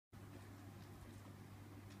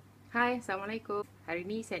Hai, Assalamualaikum. Hari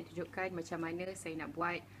ni saya nak tunjukkan macam mana saya nak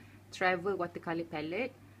buat travel watercolor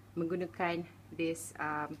palette menggunakan this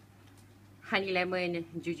honey lemon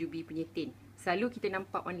jujube punya tin. Selalu kita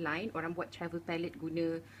nampak online orang buat travel palette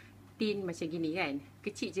guna tin macam gini kan.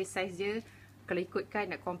 Kecil je saiz dia. Kalau ikutkan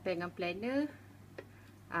nak compare dengan planner,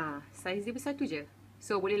 saiz dia besar tu je.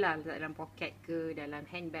 So bolehlah letak dalam poket ke dalam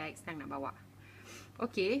handbag, senang nak bawa.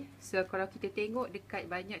 Okay, so kalau kita tengok dekat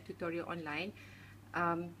banyak tutorial online,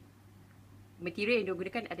 material yang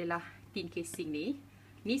digunakan adalah tin casing ni.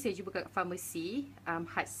 Ni saya jumpa kat pharmacy,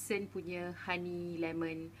 Hudson punya honey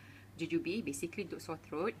lemon jujube, basically untuk sore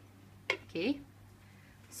throat. Okay,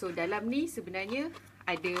 so dalam ni sebenarnya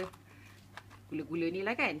ada gula-gula ni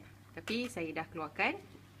lah kan, tapi saya dah keluarkan.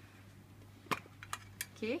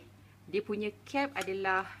 Okay, dia punya cap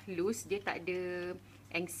adalah loose, dia tak ada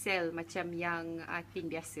engsel macam yang tin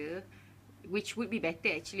biasa, which would be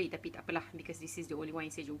better actually, tapi tak apalah because this is the only one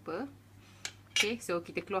yang saya jumpa. Okay, so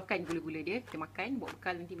kita keluarkan gula-gula dia, kita makan, buat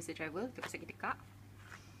bekal nanti masa travel, terpaksa kita kak.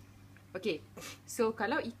 Okay, so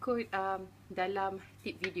kalau ikut dalam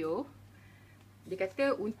tip video, dia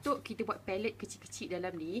kata untuk kita buat palette kecil-kecil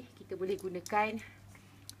dalam ni, kita boleh gunakan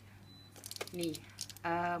ni,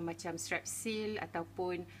 macam strap seal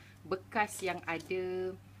ataupun bekas yang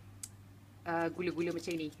ada gula-gula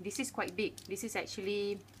macam ni. This is quite big. This is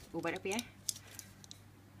actually ubat apa ya?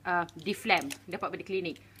 Deflam, dapat pada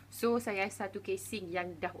klinik. So saya ada satu casing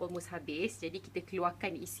yang dah almost habis, jadi kita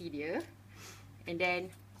keluarkan isi dia, and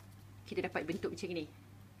then kita dapat bentuk macam ni.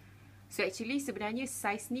 So actually sebenarnya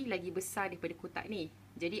saiz ni lagi besar daripada kotak ni.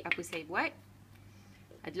 Jadi apa saya buat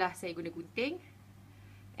adalah saya guna gunting,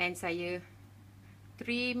 and saya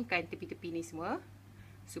trimkan tepi-tepi ni semua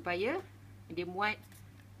supaya dia muat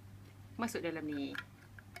masuk dalam ni.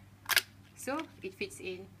 So it fits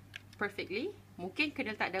in perfectly. Mungkin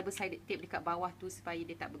kena letak double sided tape dekat bawah tu supaya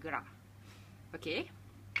dia tak bergerak. Okay.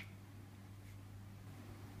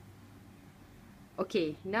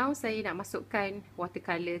 Okay, now saya nak masukkan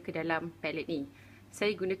watercolor ke dalam palette ni.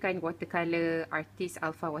 Saya gunakan watercolor Artist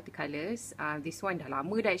Alpha Watercolors. This one dah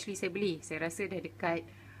lama dah actually saya beli. Saya rasa dah dekat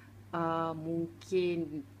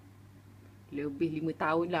mungkin lebih 5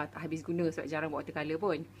 tahun lah tak habis guna sebab jarang buat watercolor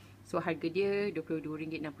pun. So harga dia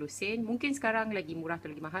RM22.60. Mungkin sekarang lagi murah atau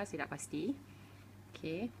lagi mahal, saya tak pasti.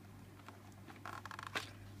 Okay.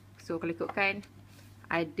 So kalau ikutkan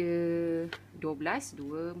ada 12,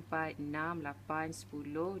 2, 4, 6, 8,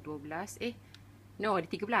 10, 12, no ada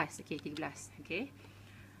 13. Okay, 13. Okay.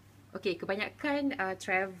 Okay, kebanyakan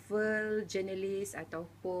travel journalist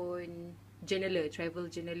ataupun travel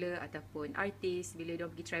journaler ataupun artist, bila dia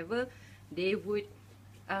pergi travel, they would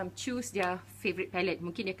choose their favourite palette.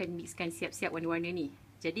 Mungkin dia akan mixkan siap-siap warna-warna ni.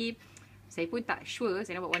 Jadi saya pun tak sure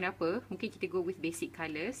saya nak buat warna apa. Mungkin kita go with basic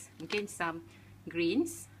colours. Mungkin some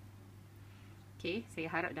greens. Okay, saya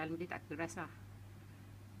harap dalam dia tak keras lah.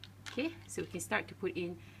 Okay, so we can start to put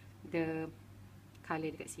in the colour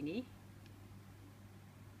dekat sini.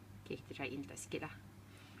 Okay, kita try in tak sikit lah.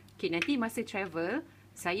 Okay, nanti masa travel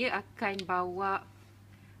saya akan bawa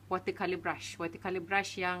watercolor brush. Watercolor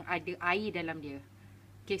brush yang ada air dalam dia.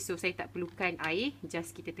 Okay, so saya tak perlukan air.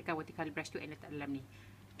 Just kita tekan watercolor brush tu and letak dalam ni.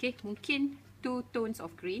 Okay, mungkin 2 tones of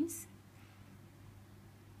greens.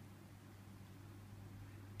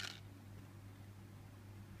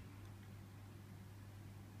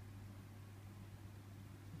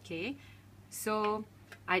 Okay, so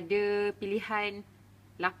ada pilihan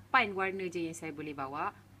 8 warna je yang saya boleh bawa.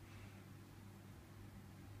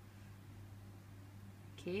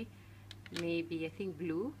 Okay, maybe I think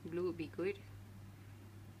blue would be good.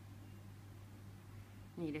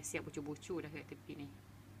 Ni dah siap bocor-bocor dah kat tepi ni.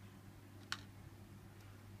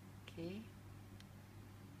 Okay.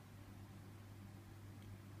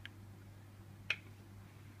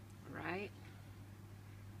 Alright.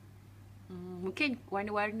 Mungkin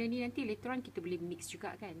warna-warna ni nanti later on kita boleh mix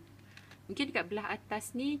juga kan. Mungkin dekat belah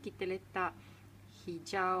atas ni kita letak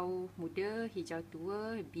hijau muda, hijau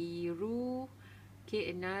tua, biru.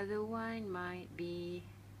 Okay, another one might be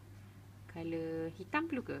color hitam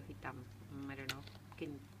perlu ke? Hitam. I don't know.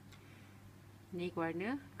 Mungkin ni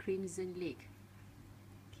warna Crimson Lake.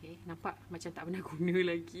 Okay, nampak macam tak pernah guna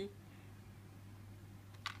lagi.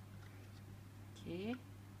 Okay.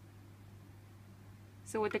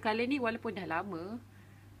 So watercolor ni walaupun dah lama,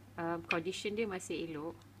 condition dia masih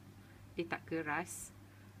elok. Dia tak keras.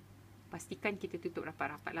 Pastikan kita tutup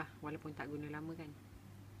rapat-rapat lah walaupun tak guna lama kan.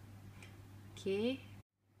 Okay.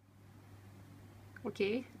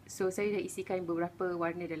 Okay, so saya dah isikan beberapa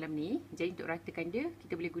warna dalam ni. Jadi untuk ratakan dia,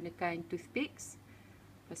 kita boleh gunakan toothpicks.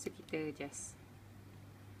 Lepas tu kita just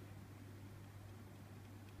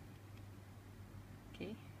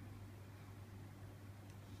okay.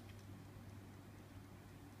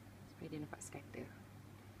 boleh nampak scatter.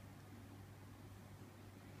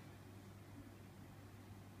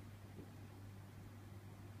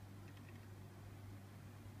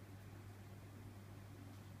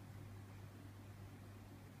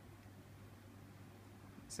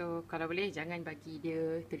 So kalau boleh jangan bagi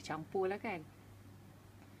dia tercampur lah kan.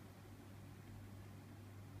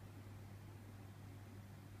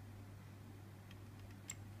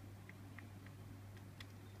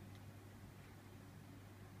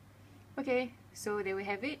 Okay, so there we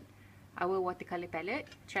have it. Our watercolour palette,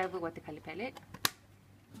 travel watercolour palette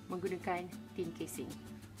menggunakan tin casing.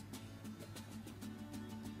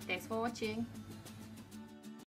 Thanks for watching.